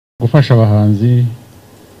gufasha abahanzi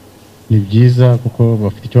ni byiza kuko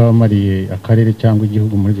bafite icyo bamariye akarere cyangwa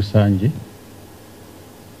igihugu muri rusange.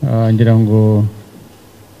 Ngira ngo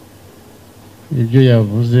ibyo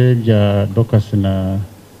yavuze bya Dokasi na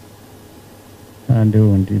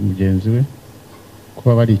wundi mugenzi we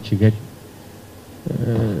kuba bari i Kigali,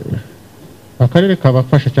 akarere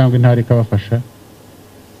kabafasha cyangwa intara kabafasha,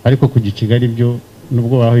 ariko kujya i Kigali byo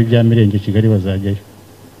nubwo baho ibya Mirenge Kigali bazajyayo,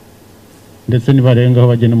 ndetse nibarengaho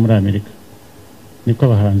bajye no muri Amerika. Niko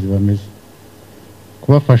abahanzi bameze,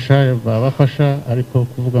 kubafasha babafasha, ariko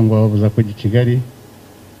kuvuga ngo babuza kujya i Kigali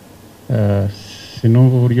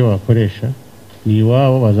sinumva uburyo wakoresha. Ni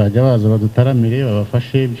iwabo, bazajya baza badutaramire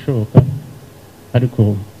babafashe bishoboka,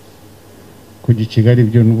 ariko kujya i Kigali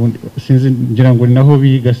byo n'ubundi sinzi, ngira ngo ni naho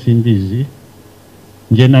biga simbizi.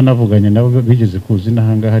 Nge nanavuganye nabo bigeze kuzi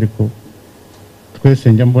n'ahangaha, ariko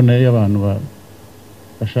twese njya mbona abantu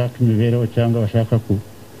bashaka imibereho cyangwa bashaka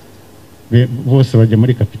bose bajya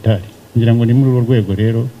muri kapitali. Ngira ngo ni muri urwo rwego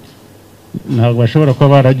rero, ntabwo bashobora kuba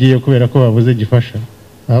baragiye kubera ko babuze gifasha,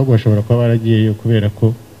 ahubwo bashobora kuba baragiyeyo kubera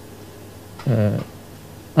ko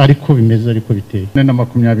ariko bimeze, ariko biteye. Na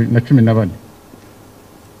 2014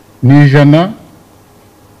 ni 100 ni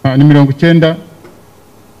 90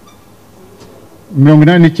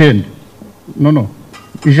 89 no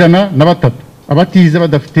 103 abatize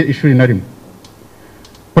badafite ishuri na rimwe.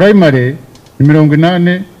 Primary ni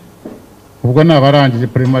 80, ubwo nabarangije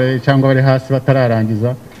primary cyangwa bari hasi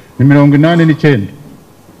batararangiza ni 89.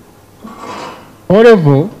 O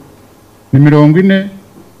level ni 42.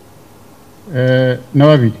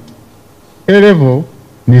 A level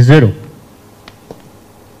ni 0.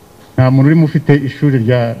 Nta muntu uri mufite ishuri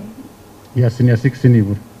rya senior 6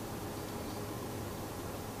 nibura.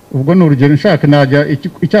 Ubwo ni urugero nshaka najya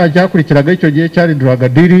icyaha cyakurikiraga icyo gihe cyari drug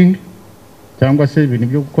dealing cyangwa se ibintu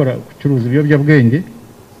byo gukora gucuruza ibiyobyabwenge.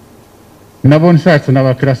 Nabo nshatse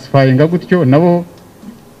naba classifying gutyo, nabo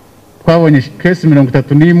twabonye case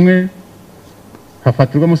 31,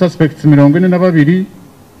 hafatirwamo suspects 42,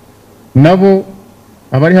 nabo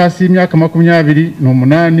abari hasi y'imyaka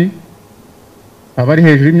 28, abari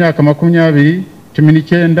hejuru y'imyaka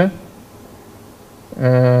 19,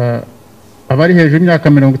 abari hejuru y'imyaka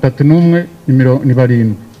 31 ni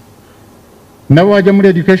 7. Nabo wajya muri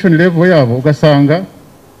education level yabo ugasanga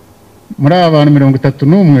muri abantu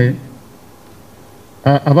 31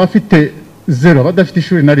 abafite 0 badafite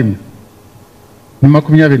ishuri na rimwe ni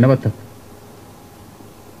 23.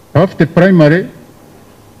 Abafite primary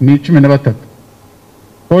ni 13.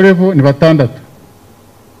 O level ni 6.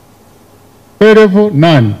 A level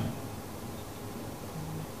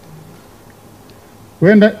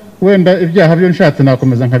 8. Wenda ibyaha byo nshatse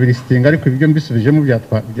nakomeza nkabilistinga, ariko ibyo mbisubijemo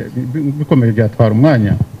bikomeye byatwara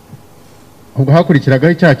umwanya. Ubwo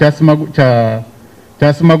hakurikiragaho icyaha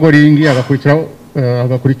cya smuggling,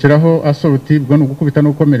 agakurikiraho assault, ubwo no gukubita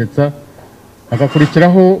no gukomeretsa,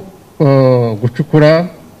 agakurikiraho gucukura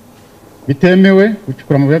bitemewe,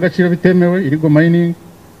 gucukura mu by'agaciro bitemewe, illegal mining,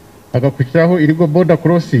 agakurikiraho illegal border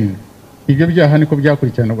crossing. Ibyo byaha niko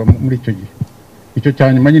byakurikiranwa muri icyo gihe. Icyo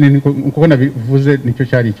cyanyuma nyine nkuko nabivuze nicyo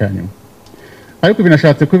cyari icyanyuma, ariko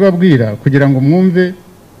binashatse kubibabwira kugira ngo mwumve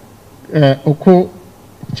uko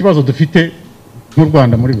ikibazo dufite mu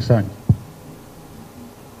Rwanda muri rusange.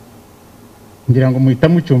 Ngira ngo muhita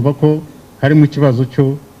mucyumva ko harimo ikibazo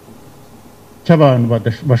cy'abantu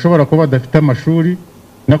bashobora kuba badafite amashuri,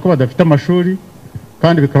 nako badafite amashuri,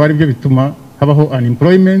 kandi bikaba ari byo bituma habaho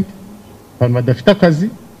unemployment, abantu badafite akazi,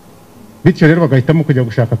 bityo rero bagahitamo kujya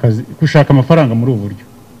gushaka akazi, gushaka amafaranga muri ubu buryo.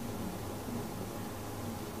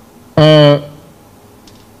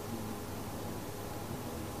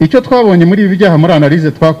 Icyo twabonye muri ibi byaha muri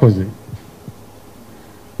analyse twakoze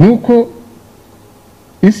nuko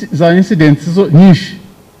za incidents zo nyinshi,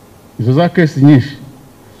 izo za case nyinshi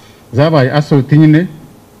zabaye assault nyine,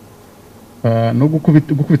 no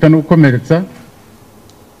gukubita no gukomeretsa,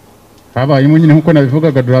 habayemo nyine nkuko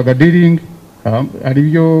nabivugaga drug dealing, ari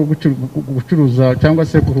byo gucuruza cyangwa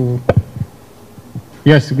se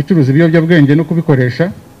gucuruza ibiyobyabwenge no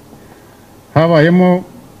kubikoresha, habayemo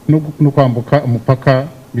no kwambuka umupaka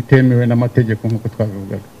bitemewe n'amategeko nkuko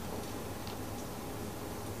twabivugaga.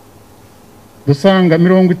 Dusanga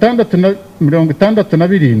 67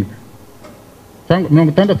 cyangwa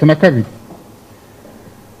 62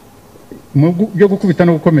 mu byo gukubita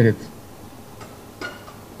no gukomeretsa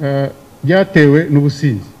byatewe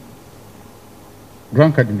n'ubusinzi,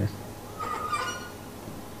 drunkenness.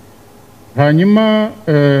 Hanyuma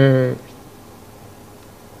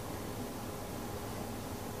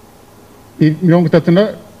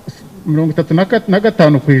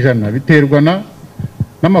 35% biterwa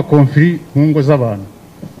n'amakonfiri mu ngo z'abantu.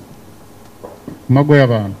 mago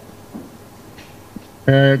y'abantu.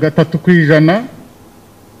 3%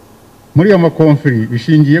 muri ya makonfiri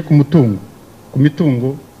bishingiye ku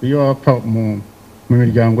mitungo iyo bapfa mu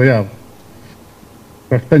miryango yabo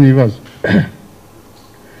bafitanye ibibazo.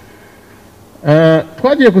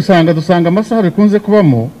 Twagiye dusanga amasaha bikunze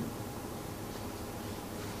kubamo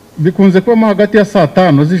hagati ya saa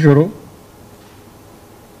 5 z'ijoro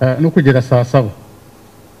no kugera saa 7.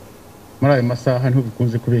 Muri ayo masaha niho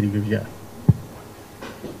bikunze kubera ibyo byaha.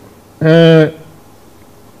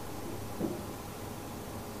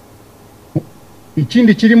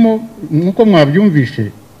 Ikindi kirimo nkuko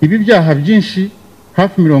mwabyumvishe, ibi byaha byinshi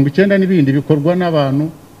hafi 90 n'ibindi bikorwa n'abantu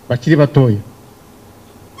bakiri batoya.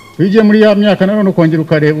 Bigiye muri ya myaka none ukongera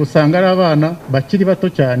ukareba usanga ari abana bakiri bato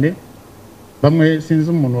cyane. Bamwe sinzi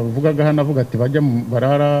umuntu wavugaga hano avuga ati bajya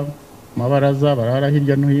barara mabaraza, barara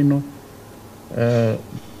hirya no hino,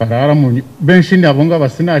 barara mu benshi ni abo ngaba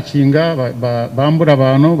sinakinga bambura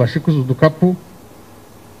abantu bashikuza udukapu.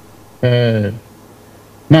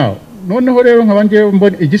 Noneho rero nkabanje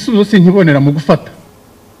mbone igisubizo sinkibonera mu gufata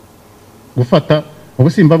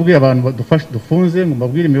ubusimba bwe abantu dufunze ngo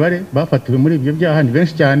mbabwire imibare bafatiwe muri ibyo byaha ni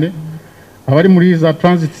benshi cyane. Abari muri za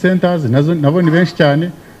transit centers nabo ni benshi cyane.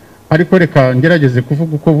 Ariko reka ngerageze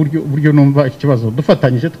kuvuga uko buryo numva iki kibazo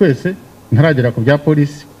dufatanyije twese, ntaragera ku bya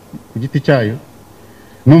polisi ku giti cyayo,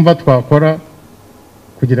 numva twakora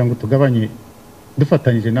kugira ngo tugabanye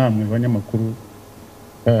dufatanyije namwe abanyamakuru.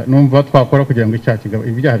 Numva twakora kugira ngo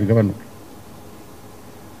ibyaha bigabanuke.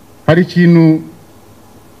 Hari ikintu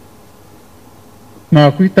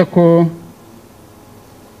nakwita ko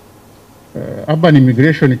urban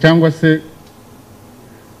immigration cyangwa se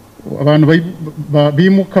abantu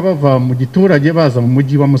bimuka bava mu giturage baza mu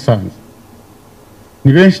mujyi wa Musanze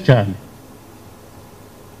ni benshi cyane.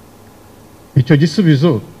 Icyo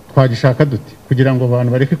gisubizo twagishaka dute kugira ngo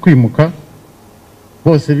abantu bareke kwimuka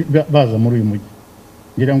bose baza muri uyu mujyi?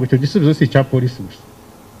 Ngira ngo icyo gisubizo si cya polisi gusa,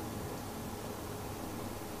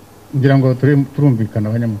 ngira ngo turumvikana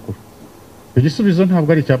abanyamakuru. Icyo gisubizo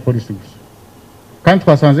ntabwo ari cya polisi gusa, kandi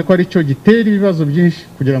twasanze ko ari cyo gitera ibibazo byinshi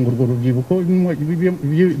kugira ngo urwo rubyiruko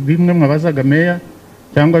bimwe mwabazaga meya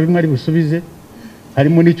cyangwa bimwe ari busubize,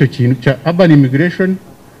 harimo n'icyo kintu cya urban immigration.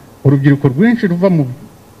 Urubyiruko rwinshi ruva mu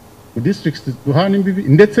districts duhana imbibi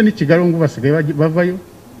ndetse n'Ikigali ngo basigaye bavayo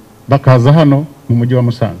bakaza hano mu mujyi wa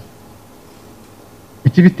Musanze.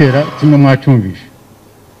 Ikibitera kimwe mwacyumvishe.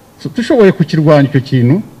 Tushoboye kukirwanya icyo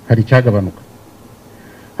kintu hari cyagabanuka.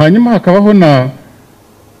 Hanyuma hakabaho na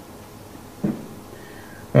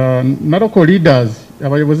local leaders,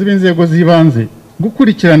 abayobozi b'inzego z'ibanze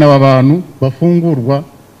gukurikirana aba bantu bafungurwa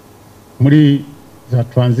muri za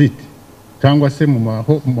transit cyangwa se mu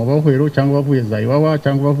mabohero cyangwa bavuye za Iwawa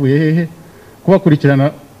cyangwa bavuye hehe,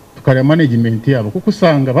 kubakurikirana tukareba management yabo, kuko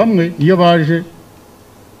usanga bamwe iyo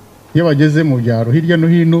bageze mu byaro hirya no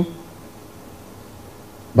hino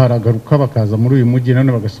baragaruka bakaza muri uyu mujyi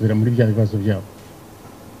none bagasubira muri bya bibazo byabo.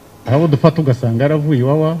 Abo dufata ugasanga yaravuye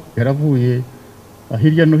Iwawa, yaravuye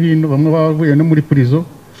hirya no hino, bamwe bavuye no muri prison.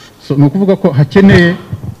 So no kuvuga ko hakeneye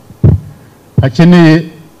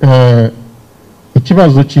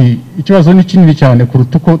ikibazo ni kinini cyane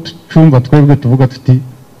kuruta uko cyumva twebwe tuvuga tuti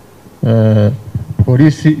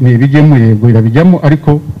polisi ni ibijyemo, yego irabijyamo,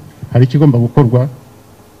 ariko hari ikigomba gukorwa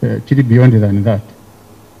kiri beyond than that.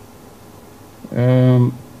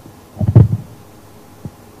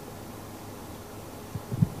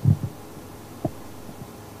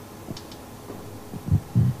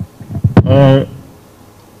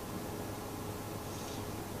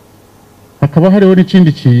 Hakaba hariho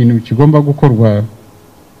n'ikindi kintu kigomba gukorwa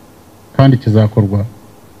kandi kizakorwa,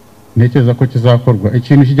 ntekereza ko kizakorwa,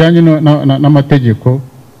 ikintu kijyanye n'amategeko,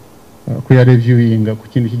 kuya reviewinga ku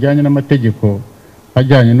kintu kijyanye n'amategeko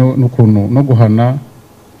ajyanye n'ukuntu no guhana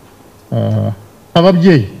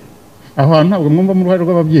ababyeyi. Aho hantu ntabwo mwumva mu ruhare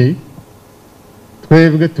rw'ababyeyi,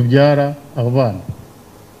 twebwe tubyara abo bana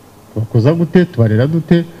bakuza gute, tubarera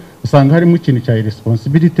dute, usanga harimo ikintu cya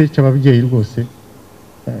responsibility cy'ababyeyi rwose,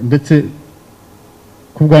 ndetse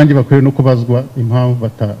ku bwanjye bakwiye no kubazwa impamvu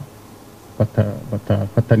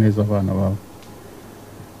batafata neza abana babo.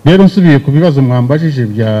 Rero nsubiye ku bibazo mwambajije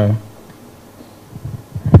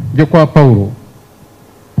byo kwa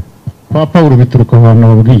Paulo bituruka abantu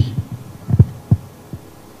babwiye.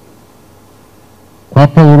 Kwa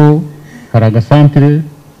Paulo hari agasantere,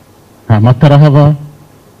 nta matara haba,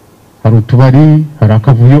 hari utubari, hari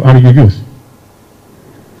akavuyo, ari byo byose.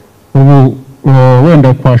 Ubu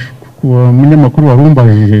wenda kwa munyamakuru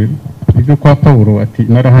warumbajije ibyo kwa Paulo, ati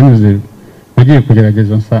narahanyuze nagiye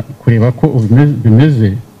kugerageza kureba ko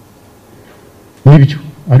bimeze n'ibyo,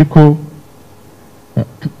 ariko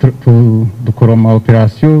dukora ama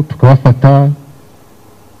operation tukabafata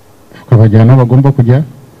tukabajyana bagomba kujya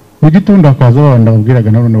mu gitondo hakaza abana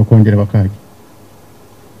babwiraga none bakongera bakajya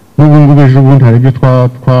n'ubu ngubu ejo bundi hari ibyo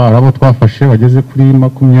abo twafashe bageze kuri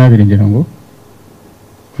 20 ngira ngo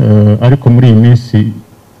ariko muri iyi minsi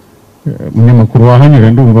umunyamakuru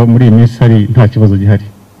wahanyura ndumva muri iyi minsi hari nta kibazo gihari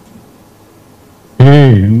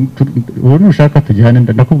ubu nushaka tugihane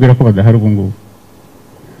ndakubwira ko badahari ubu ngubu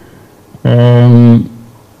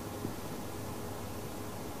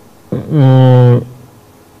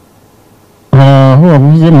aho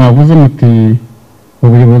mwavuze muti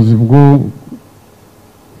ubuyobozi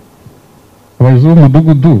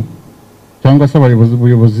bw'umudugudu cyangwa se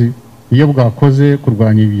ubuyobozi iyo bwakoze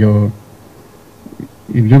kurwanya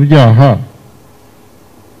ibyo byaha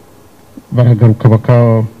baragaruka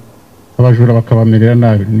abajura bakabamerera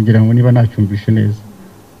nabi ngira ngo niba nacyumvishe neza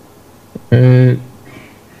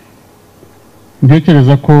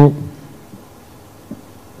ntekereza ko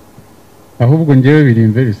ahubwo ngewe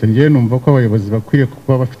birimverise ngewe numva ko abayobozi bakwiriye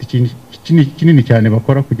kuba bafite kinini cyane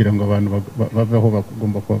bakora kugira ngo abantu baveho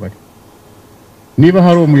bagomba kuba bari niba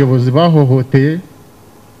hari umuyobozi bahohoteye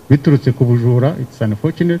biturutse ku bujura it's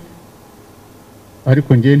unfortunate ariko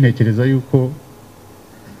ngewe ntekereza yuko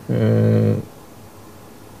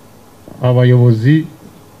abayobozi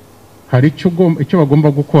hari icyo bagomba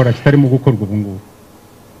gukora kitarimo gukorwa ubu ngubu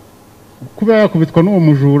kuba yakubitwa n'uwo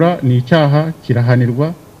mujura ni icyaha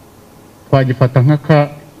kirahanirwa twagifata nk'aka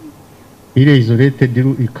isolated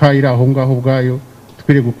iri aho ngaho ubwayo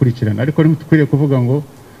twiriye gukurikirana ariko ntitwiriye kuvuga ngo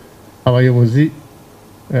abayobozi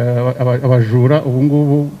abajura ubu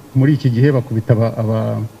ngubu muri iki gihe bakubita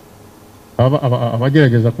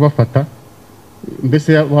abagerageza kubafata mbese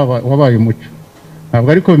wabaye umucyo ntabwo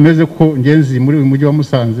ariko bimeze ko ngenzi muri uyu mujyi wa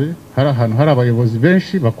Musanze hari ahantu hari abayobozi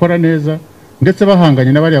benshi bakora neza ndetse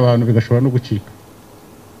bahanganye n'abari abantu bigashobora no gucika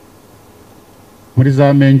muri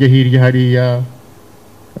za Menge hirya hariya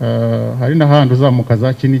hari n'ahandi uzamuka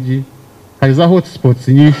za Kinigi hari za hotspots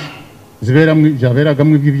nyinshi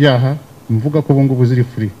zaberagamo iby'ibyaha mvuga ko ubu ngubu ziri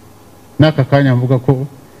free n'aka kanya mvuga ko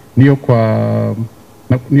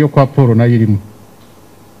niyo kwa Paul nayo irimo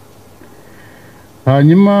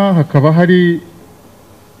hanyuma hakaba hari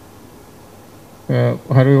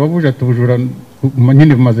wabuje atubujura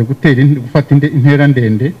nyine bumaze gufata intera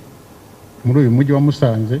ndende muri uyu mujyi wa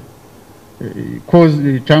Musanze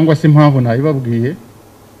cyangwa se impamvu nayibabwiye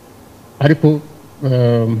ariko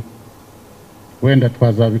wenda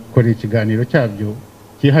twazabikorera ikiganiro cyabyo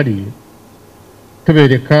cyihariye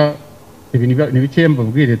tubereka ibi ni bike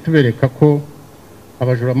mbabwire tubereka ko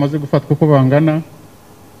abajura bamaze gufatwa uko bangana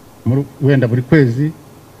wenda buri kwezi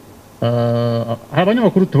hari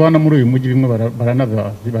abanyamakuru tubana muri uyu mujyi bimwe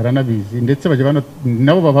baranabizi ndetse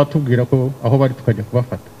nabo babatubwira ko aho bari tukajya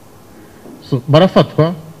kubafata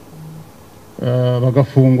barafatwa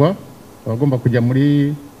bagafungwa bagomba kujya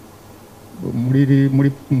muri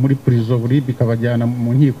prison buri bikabajyana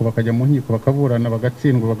mu nkiko bakajya mu nkiko bakaburana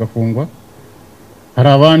bagatsindwa bagafungwa hari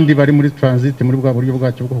abandi bari muri transit muri bwa buryo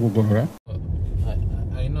bwacyo bwo kugorora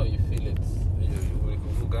I know you feel it uri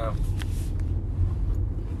kuvuga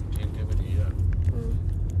Bigiye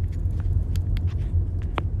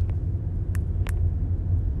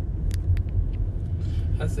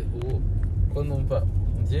hase ubu ko numva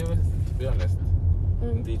njyewe to be honest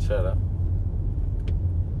ndicara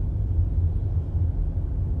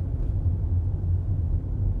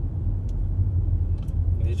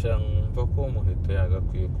numva ko Muheto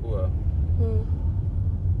yagakwiye kuba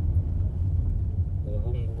ubu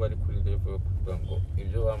ngubu ari kuri level yo kuvuga ngo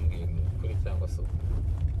ibyo bambwiye ni ukuri cyangwa se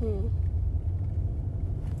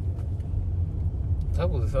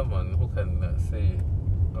tabuze someone who can say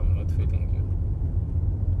I'm not feeling you.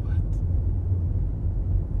 What?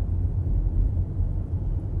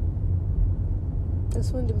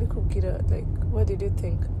 That's when the Mikubgira, like, what did you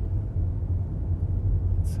think?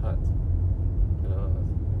 It's hard.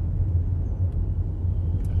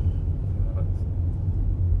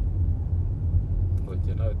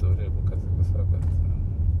 Njye nawe duhuriye ku kazi gusa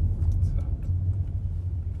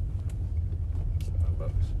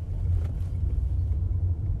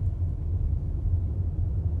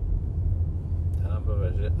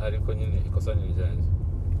ntarambabaje ariko nyine ikosa ni iryanjye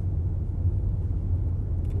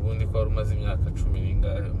ubundi ko wari umaze imyaka 10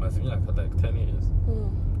 n'ingahe umaze imyaka like 10 years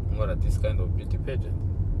nkora this kind of beauty pageant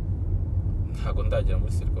ntago ndagera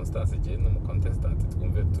muri circumstance igihe n'umucontestant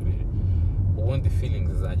twumve turi ubundi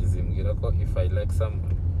feelings zanjye zimbwira ko if I like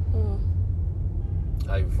someone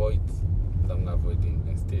I avoid them avoiding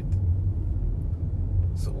instead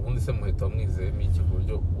so ubundi se Muheto mwizeyemo iki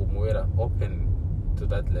buryo umuwera open to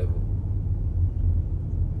that level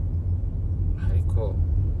ariko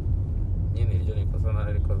nyine iryo ni ikosa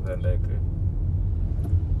nararikoze and I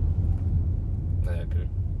agree.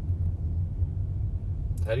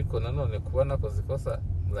 Ariko nanone kuba nakoze ikosa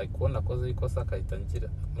like kubona nakoze ikosa akahita ngira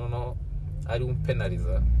noneho ari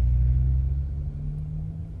umpenaliza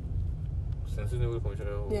sinzi niba uri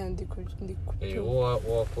kumvira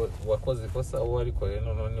wakoze ikosa uwo ariko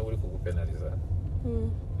rero none uri kugupenaliza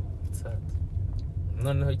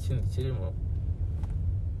noneho ikindi kirimo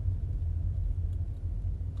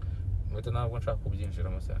Muheto ntabwo nshaka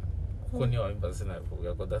kubyinjiramo cyane kuko niyo wabimbaza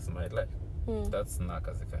nabivuga ko that's my life that's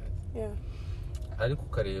n'akazi kanjye ariko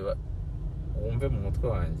ukareba wumve mu mutwe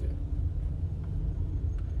wanjye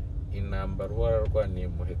intambara wararwaniye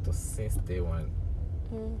Muheto since day one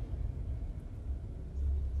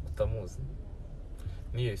utamuzi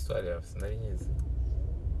niyo histoire yawe sinari nyizi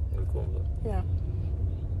uri kumva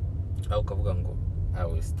aho ukavuga ngo I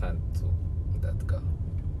will stand to that girl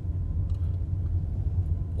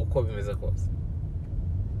uko bimeze kose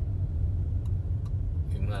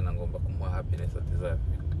uyu mwana ngomba kumuha happiness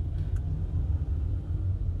deserving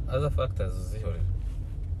other factors uzihorera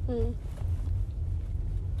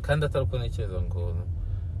kandi atari uko ntekereza ngo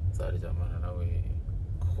nzaryamana nawe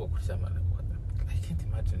kuko kuryamana I can't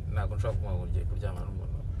imagine ntabwo nshobora kumuha ngo ugiye kuryamana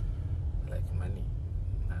n'umuntu like money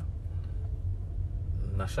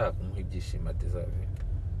nashaka kumuha ibyishimo deserving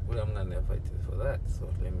uriya mwana yafighting for that so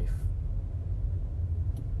let me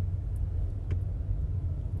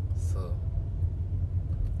so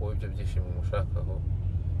wowe ibyo byishimo umushakaho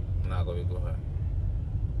ntabwo biguhaye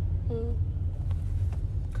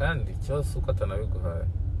kandi ikibazo uko atanabiguhaye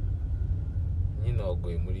nyine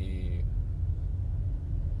waguye muri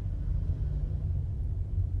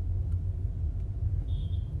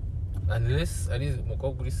unless ari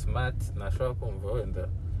umukobwa uri smart ntashobora kumva wenda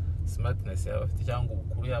smartness yaba afite cyangwa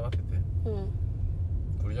ubukuru yaba afite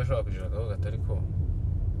ku buryo ashobora kugira akavuga atari ko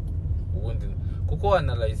ubundi kuko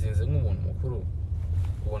wanarayizinze nk'umuntu mukuru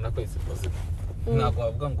ubona ko it's possible ntabwo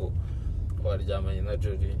wavuga ngo waryamanye na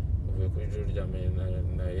Jory uvuye kuri Jory uryamanye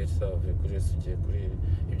na Elsa uvuye kuri Elsa ugiye kuri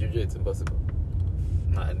ibyo byo it's impossible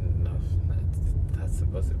that's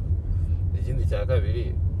impossible ikindi cya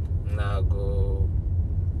kabiri ntabwo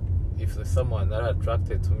if someone are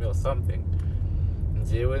attracted to me or something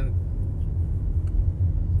njyewe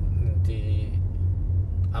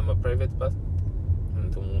I'm a private person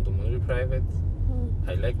umuntu muri private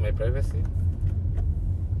I like my privacy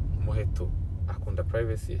Muheto akunda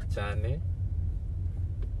privacy cyane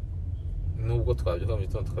nubwo twabyuka mu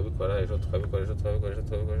gitondo tukabikora ejo tukabikora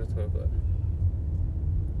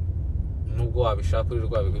nubwo wabishaka uri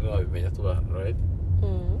rwabigwi wabimenya tubana right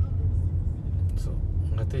so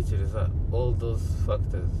ngatekereza all those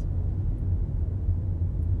factors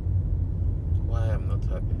why I'm not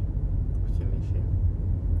happy kukinisha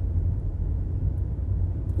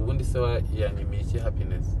ubundi se yanyimiye iki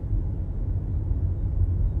happiness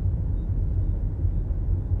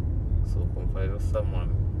so compare someone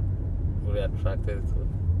who are attracted to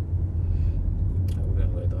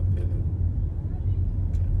I don't feel it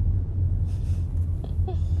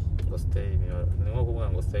okay. Go stay in your ni nko kuvuga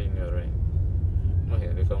ngo stay in your lane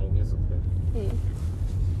muhereka mu bwizupe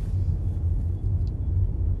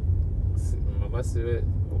mama siwe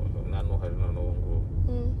nanuhari n'ubu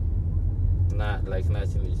na like nta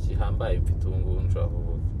kintu gihambaye mfite ubu ngubu nshobora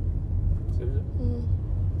kuvuga sibyo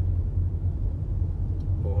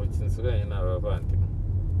ubu kinsiganye ni abavandimwe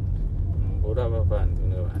mbura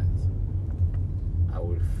abavandimwe banjye I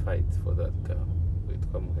will fight for that girl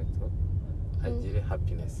witwa Muheto agire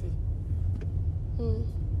happiness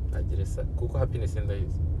agire kuko happiness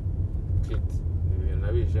ndayizi kid ibintu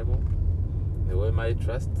nabijemo the way my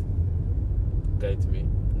trust guide me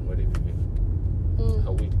muri bibi I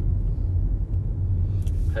will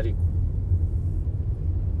ariko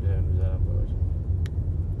ibintu byarambabaje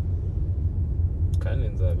kandi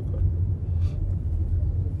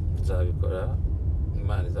nzabikora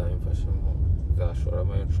Imana izabimfashemo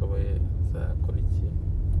nzashoramo ayo nshoboye nzakora iki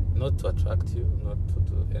not to attract you not to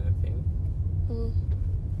do anything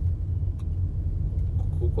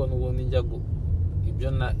kuko n'ubundi njya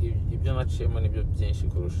ibyo naciyemo nibyo byinshi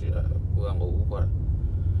kurusha kuvuga ngo gukora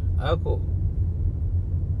ariko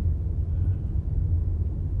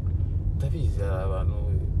ndabizi abantu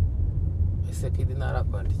ese kid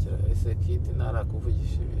narakwandikira ese kid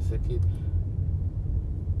narakuvugisha ese kid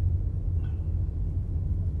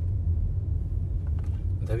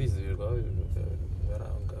ndabizi birwaho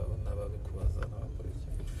baranga n'ababikubaza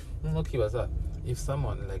n'abakurikiye ntukibaza if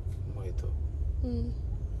someone like Muheto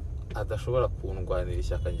adashobora kundwanira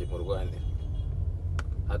ishyaka njye murwanira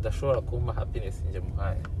adashobora kumpa happiness njye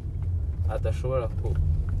muhaye adashobora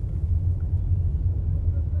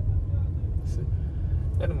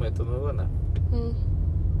kandi Muheto nubona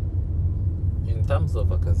in terms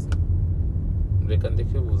of akazi reka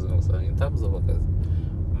ndeke ubuzima gusa in terms of akazi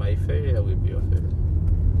my failure will be your failure.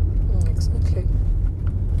 Exactly.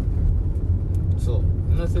 So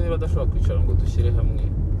nase niba adashobora kwicara ngo dushyire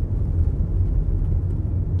hamwe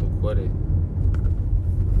dukore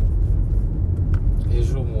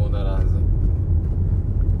ejo umuntu araza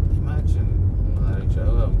imagine umuntu aricara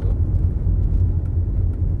avuga ngo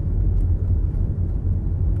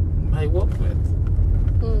my workmate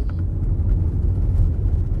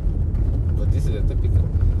but this is a typical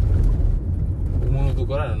umuntu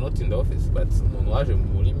dukorana not in the office but umuntu waje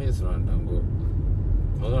muri Miss Rwanda ngo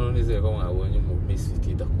mugano nizeye ko mwabonye mu Miss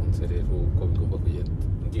idakunze rero uko bigomba kugenda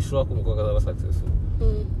ndishobora ko umukobwa azaba successful.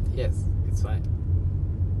 Yes, it's fine,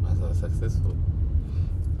 azaba successful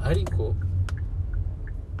ariko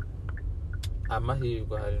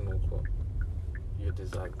amahirwe hari nuko you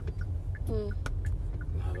deserve it.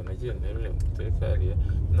 Ntabwo nagiye nerure mu tereka hariya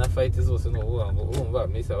na fight zose no uvuga ngo urumva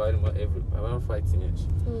Miss abarimo abana fight nyinshi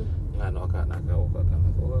mwana wakanaka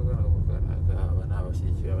abana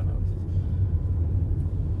abashyigikiye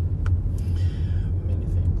many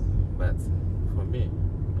things but for me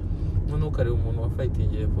umuntu kare umuntu wa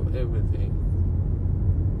fighting for everything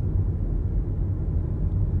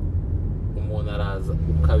umuntu araza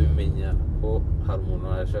ukabimenya ko hari umuntu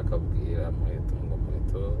waje akabwira Muheto ngo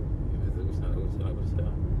Muheto bimeze gutya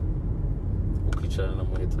ukicarana na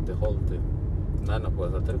Muheto the whole day nana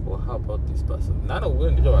kubaza atari ko how about this person nana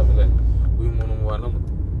ubwo ndibyo bavuganye uyu muntu mubana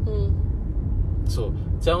muto so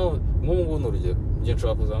cyangwa nk'ubu urugero ngiye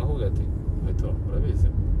nshobora kuzana aho ati Muheto urabizi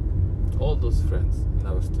all those friends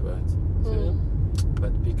n'abafite banjye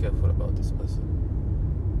but be careful about this person,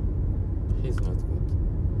 he's not good.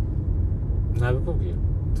 Nabikubwira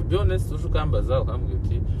to be honest uje ukambaza ukambwira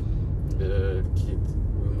uti kid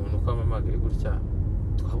uyu muntu ukamamagaye gutya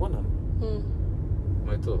tukabonana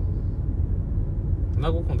Muheto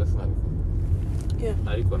nagukunda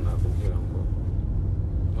sinabikunda ariko nakubwira ngo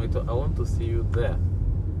Muheto I want to see you there.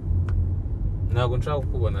 Ntabwo nshaka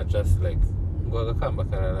kukubona just like ngo agakamba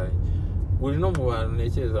kararaye uri no mu bantu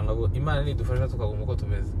nekereza ngo Imana nidufasha tukaguma uko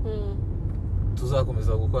tumeze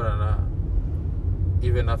tuzakomeza gukorana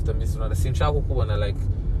even after Miss Rwanda. Sinshaka kukubona like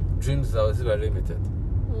dreams zawe ziba limited.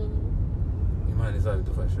 Imana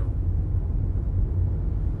izabidufasha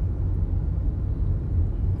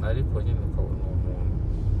ariko nyine ukabona umuntu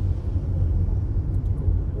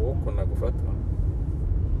wowe ukunda gufata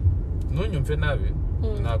ntunyumve nabi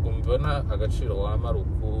ntabwo mbona agaciro wamara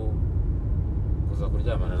kuza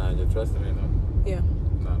kuryamana nanjye trust me no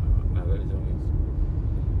ntabwo ari byo mwiza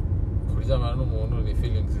kuryamana n'umuntu ni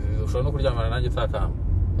feelings ushobora no kuryamana nanjye utakamba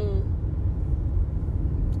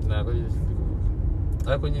ntabwo ari byo ndi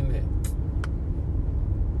kuvuga ariko nyine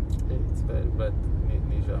it's very bad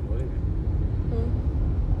ni ijambo ribi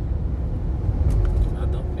I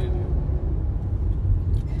don't feel you.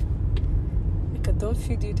 Like I don't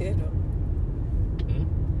feel you there.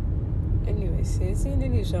 Anyway, sinzi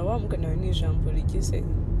ni ijambo wamugana ni ijambo rigize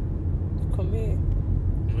rikomeye.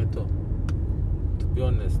 Muheto, to be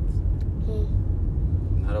honest,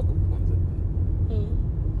 naragukunze.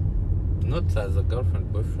 Not as a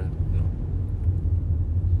girlfriend, boyfriend, no.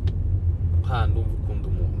 Ndumva ukunda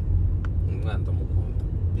umuntu, umwana ndamukunda.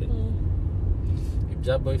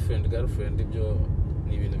 Ibya boyfriend, girlfriend, ibyo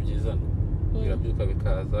ni ibintu byizana. Birabyuka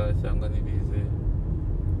bikaza cyangwa nibize.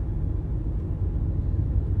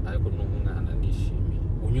 Ariko n'umwana nishimiye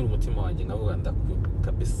unyura umutima wanjye ngavuga ndakunda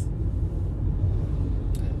kabisa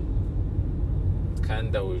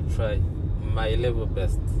kandi I will try my level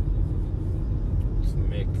best to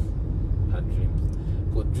make her dreams.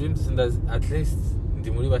 Good dreams at least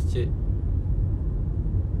ndi muri bake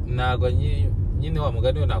ntabwo nyine wa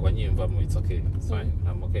mugani we ntabwo nyiyumvamo it's okay it's fine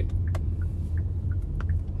I'm okay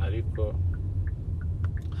ariko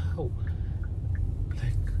how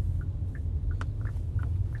like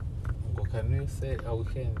ngo can you say a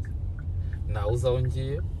weekend nawe uza aho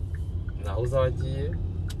ngiye nawe uza aho agiye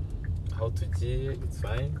aho tugiye it's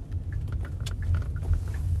fine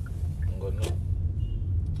ngo no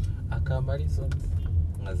akamara izo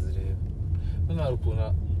nkazireba none hari ukuntu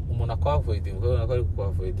umuntu akwavoidinga ukabona ko ari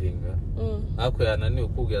kukwavoidinga ariko yananiwe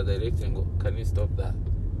kukubwira directly ngo can you stop that.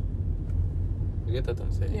 You get what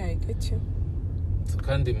I'm saying? Yeah, I get you. So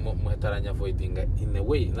kandi muhetaranya avoidinga in a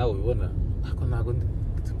way nawe ubibona ariko ntabwo ndi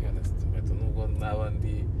to be honest Muheto nubwo naba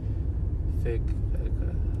ndi fake ariko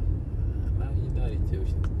nawe nyine hari igihe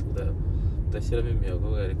udashyiramo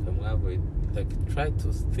imiyago reka mwavoid like try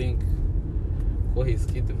to think ko his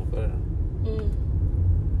kid mukorana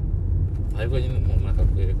ariko nyine umuntu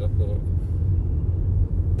akakwereka ko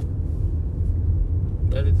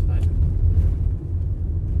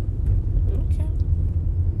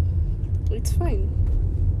it's fine.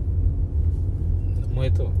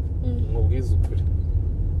 Muheto mubwiza ukuri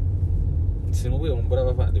simubwiye mumbura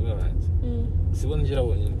abavandimwe banjye sibona ngira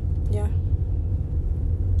bonyine. Yeah.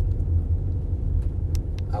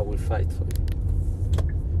 I will fight for you.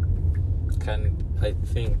 I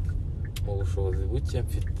think mu bushobozi buke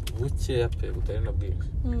mfite bukeya pe butari na bwinshi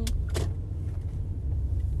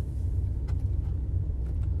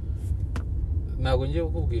ntabwo ngiye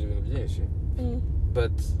kukubwira ibintu byinshi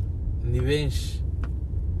but ni benshi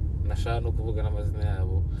nashaka no kuvuga n'amazina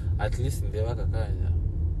yabo at least ndeba aka kanya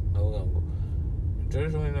navuga ngo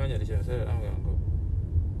George muri n'abanyarwanda cyane avuga ngo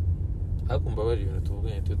hakumva bari ibintu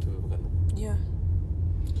tuvuganye tubivugana. Yeah.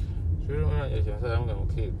 George muri n'abanyarwanda cyane avuga ngo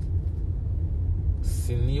kid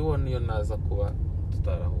sinibona iyo naza kuba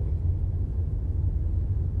tutarahuye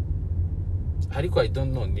ariko I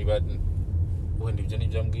don't know niba wenda ibyo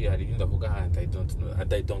nibyo mbwiye hari ibindi avuga ahandi I don't know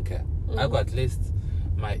and I don't care ariko at least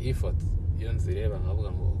my effort iyo nzireba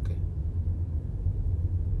nkavuga ngo okay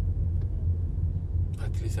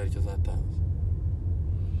at least hari icyo zatanze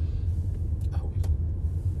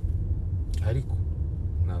ariko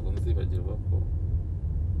ntabwo nzibagirwa ko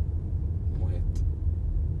Muheto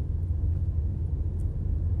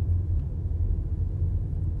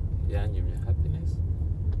yanyimye happiness.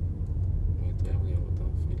 Muheto yambwiye ngo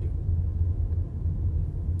don't feel you.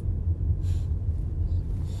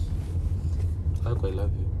 Ariko I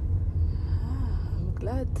love you. I'm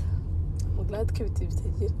glad ko ibiti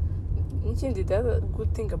bitagira n'ikindi. The other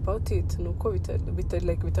good thing about it ni uko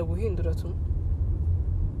bitaguhindura tu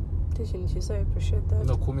ikintu cyiza. I appreciate that.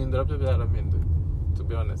 No kumindura byo byarampinduye to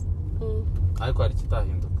be honest. Ariko hari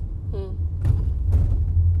kitahinduka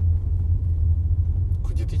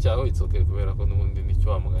ku giti cyawe it's okay kubera ko n'ubundi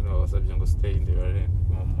nicyo wamugani wabasabye ngo stay in the lane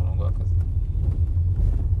mu murongo w'akazi.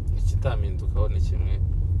 Ikitamindukaho ni kimwe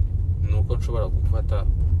nuko nshobora gufata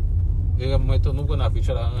rega Muheto nubwo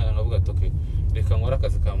nakwicara nkanya nkavuga ati okay reka nkora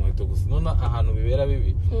akazi ka Muheto gusa none ahantu bibera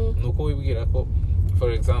bibi nuko wibwira ko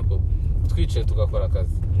for example twicaye tugakora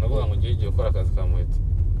akazi navuga ngo ngiye gukora akazi ka Muheto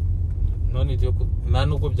none ibyo nta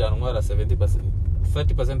nubwo byantwara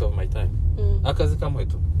 30% of my time akazi ka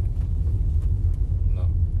Muheto no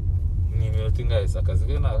ni iminota ingahe akazi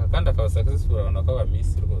ke naka kandi akaba successful abantu akaba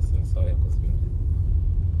miss rwose nsaho yakoze ibintu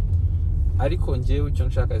ariko ngewe icyo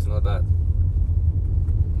nshaka is not that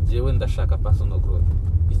ngewe ndashaka personal growth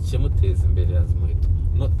ikimuteza imbere ya Muheto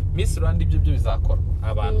no Miss Rwanda ibyo bizakora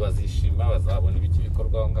abantu bazishima bazabona ibiki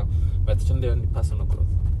bikorwa ngo bati cyo ndeba ni personal growth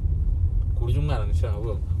ku buryo umwana nishaka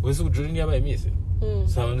ngo wese ujuri yabaye Miss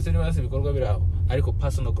saba ndetse niba yase bikorwa biraho ariko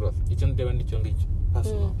personal growth icyo ndeba nicyo ngicyo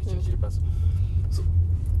personal icyo kiri personal. So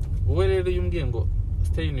wowe rero yumbwiye ngo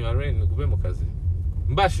stay in your lane gube mu kazi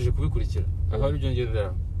mbashije kubikurikira akaba ari byo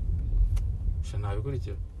ngendera shana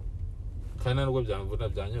bikurikira kandi nubwo byamvuna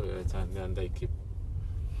byanyorohera cyane and I keep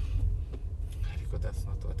ariko that's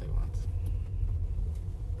not what I want.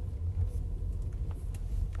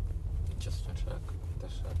 Just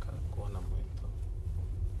ndashaka kubona Muheto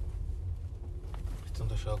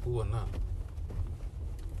ndashaka kubona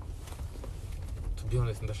to be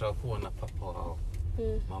honest ndashaka kubona papa wawe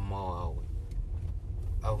mama wawe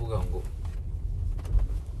avuga ngo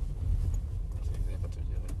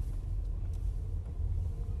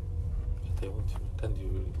can you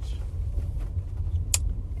reach?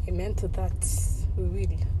 Amen to that. We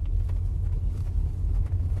will.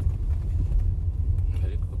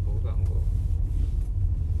 Ariko kuvuga ngo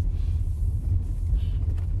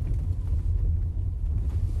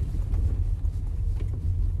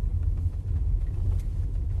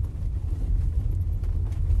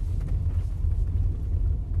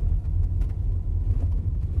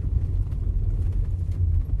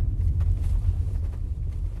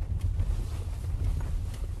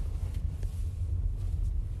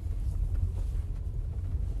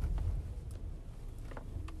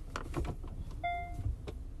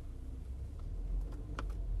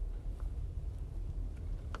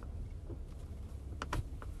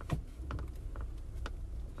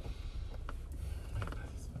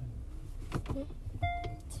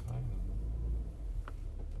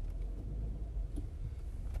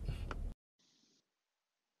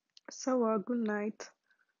So, good night.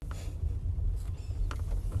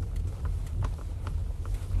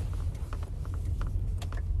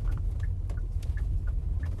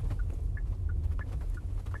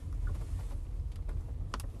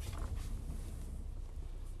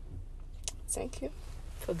 Thank you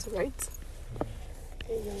for the ride.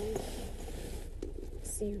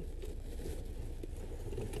 See you.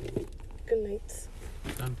 Good night.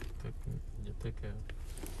 Don't take care.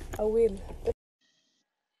 I will.